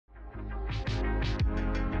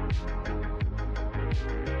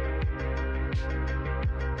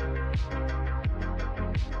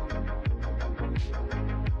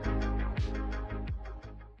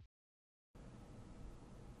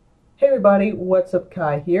everybody, what's up?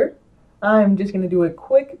 Kai here. I'm just going to do a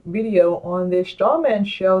quick video on this strongman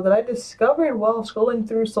show that I discovered while scrolling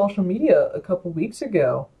through social media a couple weeks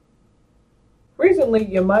ago. Recently,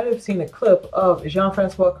 you might have seen a clip of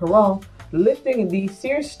Jean-François Caron lifting the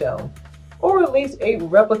Cyr Stone, or at least a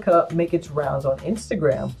replica, make its rounds on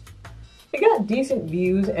Instagram. It got decent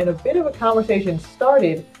views and a bit of a conversation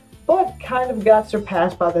started, but kind of got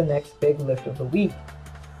surpassed by the next big lift of the week,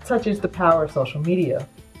 such as the power of social media.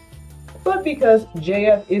 But because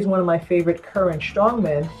JF is one of my favorite current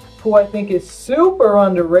strongmen, who I think is super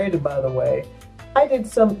underrated by the way, I did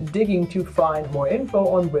some digging to find more info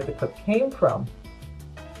on where the clip came from.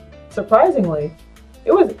 Surprisingly,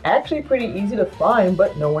 it was actually pretty easy to find,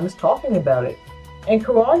 but no one is talking about it, and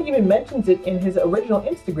Caron even mentions it in his original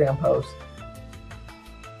Instagram post.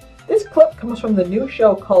 This clip comes from the new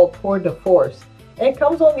show called Tour de Force, and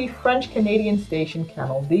comes on the French-Canadian station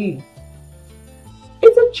Canal D.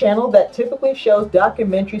 It's a channel that typically shows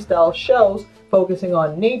documentary-style shows focusing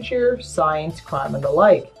on nature, science, crime, and the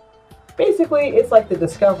like. Basically, it's like the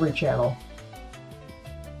Discovery Channel.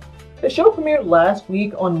 The show premiered last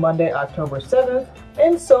week on Monday, October 7th,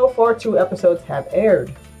 and so far 2 episodes have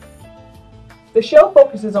aired. The show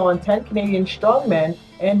focuses on 10 Canadian strongmen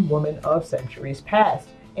and women of centuries past,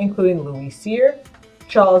 including Louis Cyr,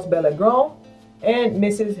 Charles Bellegrand, and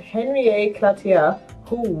Mrs. Henriette Cloutier,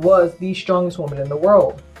 who was the strongest woman in the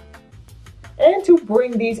world. And to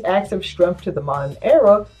bring these acts of strength to the modern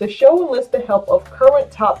era, the show enlists the help of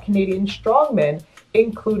current top Canadian strongmen,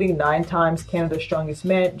 including 9 times Canada's strongest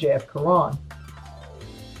man, JF Caron.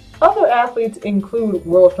 Other athletes include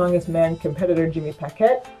World's Strongest Man competitor Jimmy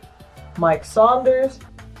Paquette, Mike Saunders,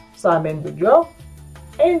 Simon Boudreau,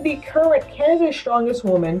 and the current Canada's strongest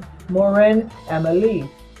woman, Maureen Amélie.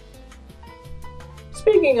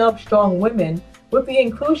 Speaking of strong women, with the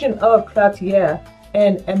inclusion of Cloutier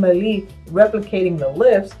and Amélie replicating the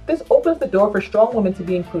lifts, this opens the door for strong women to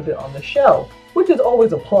be included on the show, which is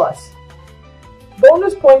always a plus.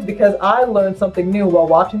 Bonus points because I learned something new while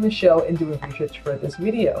watching the show and doing research for this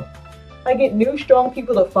video. I get new strong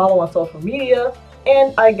people to follow on social media,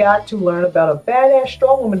 and I got to learn about a badass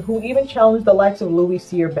strong woman who even challenged the likes of Louis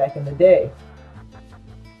Cyr back in the day.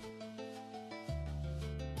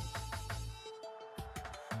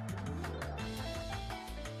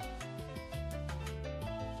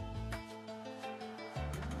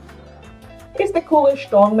 It's the coolest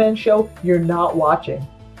strongman show you're not watching.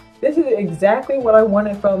 This is exactly what I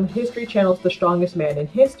wanted from History Channel's The Strongest Man in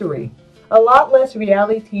History. A lot less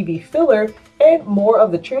reality TV filler and more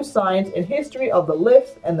of the true science and history of the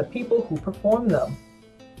lifts and the people who perform them.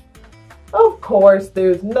 Of course,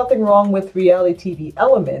 there's nothing wrong with reality TV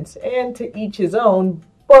elements, and to each his own,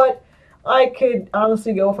 but I could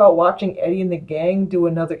honestly go without watching Eddie and the gang do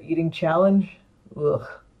another eating challenge. Ugh.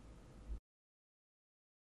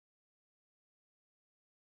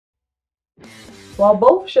 While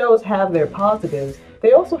both shows have their positives,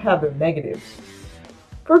 they also have their negatives.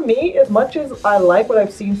 For me, as much as I like what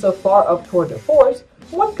I've seen so far of Tour de Force,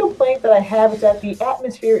 one complaint that I have is that the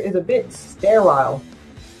atmosphere is a bit sterile.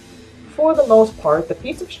 For the most part, the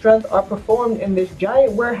feats of strength are performed in this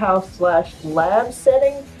giant warehouse/lab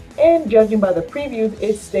setting, and judging by the previews,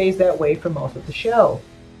 it stays that way for most of the show.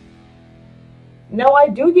 Now, I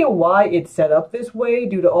do get why it's set up this way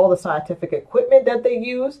due to all the scientific equipment that they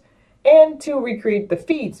use, and to recreate the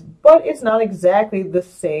feats, but it's not exactly the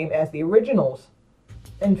same as the originals.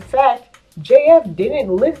 In fact, JF didn't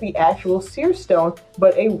lift the actual Cyr Stone,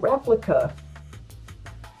 but a replica.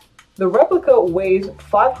 The replica weighs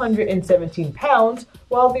 517 pounds,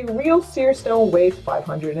 while the real Cyr Stone weighs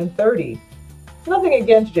 530. Nothing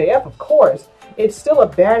against JF, of course, it's still a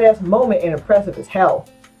badass moment and impressive as hell.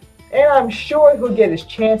 And I'm sure he'll get his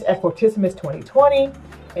chance at Fortissimus 2020,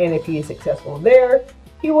 and if he is successful there,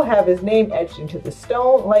 he will have his name etched into the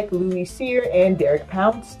stone like Louis Cyr and Derek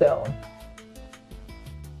Poundstone.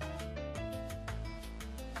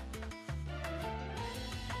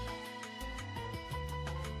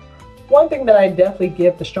 One thing that I definitely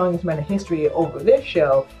give the strongest man in history over this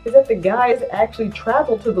show is that the guys actually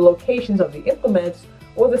traveled to the locations of the implements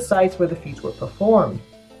or the sites where the feats were performed.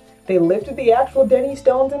 They lifted the actual Denny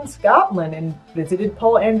Stones in Scotland and visited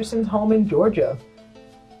Paul Anderson's home in Georgia.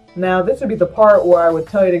 Now, this would be the part where I would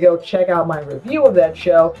tell you to go check out my review of that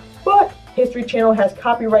show, but History Channel has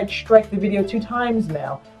copyright striked the video 2 times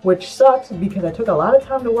now, which sucks because I took a lot of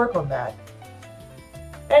time to work on that.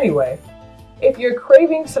 Anyway, if you're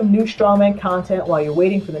craving some new strongman content while you're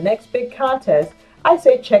waiting for the next big contest, I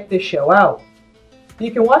say check this show out.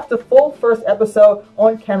 You can watch the full first episode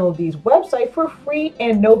on Canal D's website for free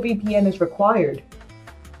and no VPN is required.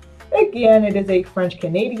 Again, it is a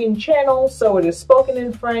French-Canadian channel, so it is spoken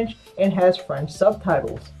in French and has French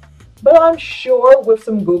subtitles. But I'm sure with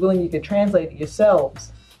some Googling you can translate it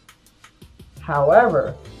yourselves.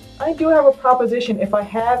 However, I do have a proposition if I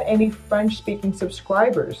have any French-speaking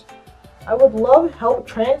subscribers. I would love help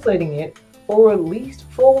translating it or at least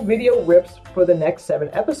full video rips for the next 7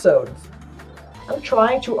 episodes. I'm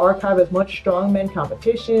trying to archive as much strongman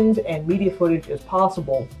competitions and media footage as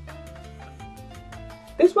possible.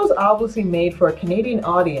 This was obviously made for a Canadian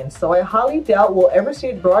audience, so I highly doubt we'll ever see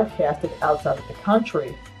it broadcasted outside of the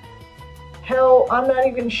country. Hell, I'm not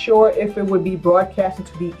even sure if it would be broadcasted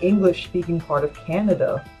to the English-speaking part of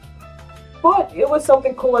Canada. But it was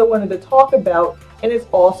something cool I wanted to talk about, and it's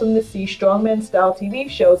awesome to see strongman-style TV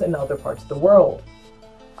shows in other parts of the world.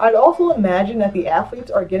 I'd also imagine that the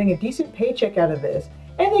athletes are getting a decent paycheck out of this,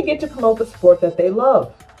 and they get to promote the sport that they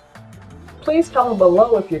love. Please comment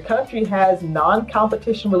below if your country has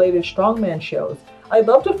non-competition related strongman shows. I'd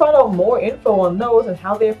love to find out more info on those and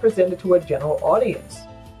how they are presented to a general audience.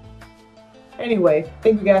 Anyway,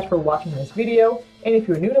 thank you guys for watching this video, and if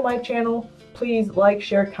you're new to my channel, please like,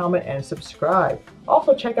 share, comment, and subscribe.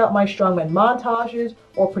 Also check out my strongman montages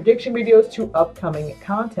or prediction videos to upcoming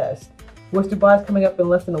contests. West Dubai is coming up in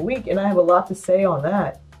less than a week, and I have a lot to say on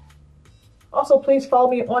that. Also, please follow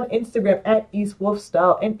me on Instagram at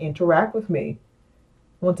EastWolfStyle and interact with me.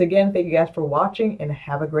 Once again, thank you guys for watching and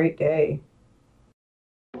have a great day.